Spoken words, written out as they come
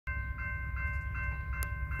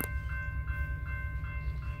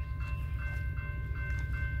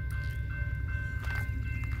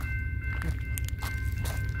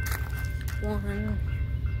one.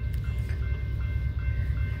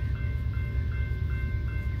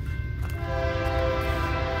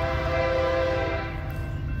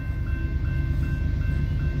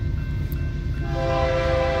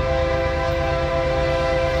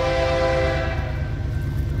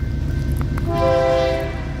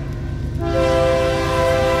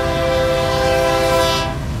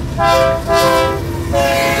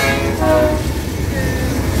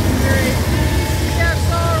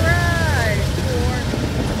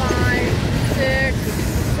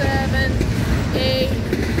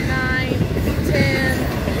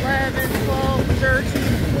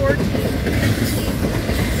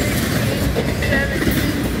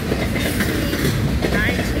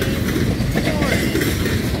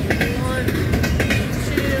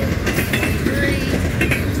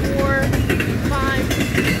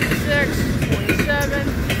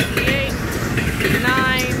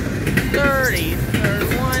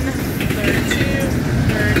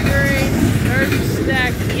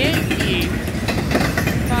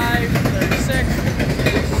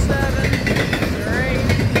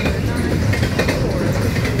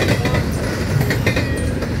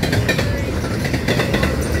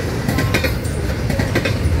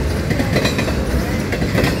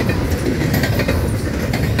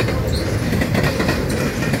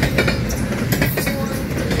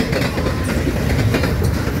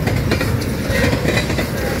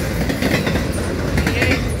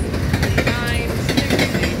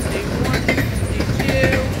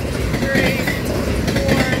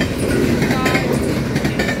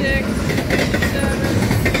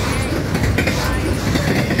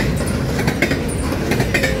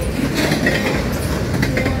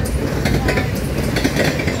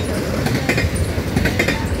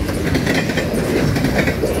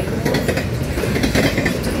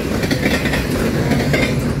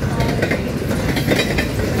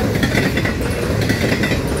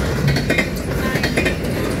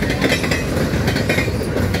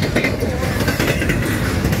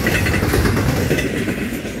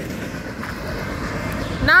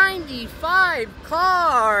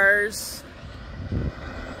 Cars.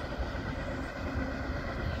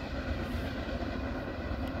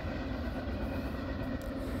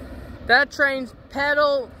 That train's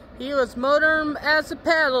pedal, he was motoring as a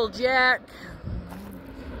pedal jack.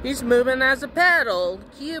 He's moving as a pedal.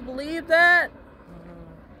 Can you believe that?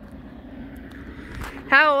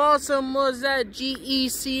 How awesome was that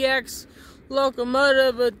GECX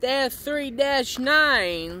locomotive with that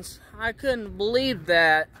 3-9s? I couldn't believe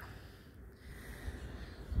that.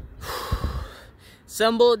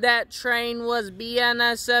 Symbol of that train was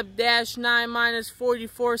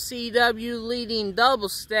BNSF-9-44CW leading double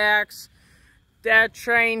stacks. That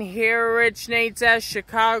train here originates at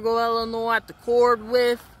Chicago, Illinois at the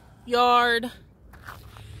Corwith yard.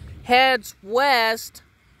 Heads west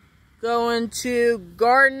going to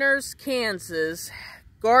Gardner's, Kansas.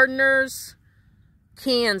 Gardner's,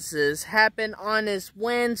 Kansas happened on this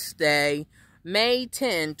Wednesday, May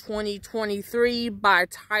 10, 2023 by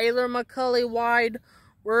Tyler McCully Wide,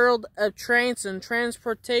 World of Trains and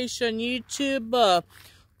Transportation YouTube.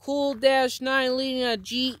 Cool-9 leading a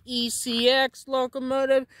GECX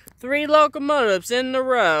locomotive. 3 locomotives in the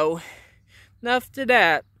row. Enough to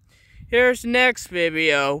that. Here's the next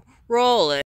video. Roll it.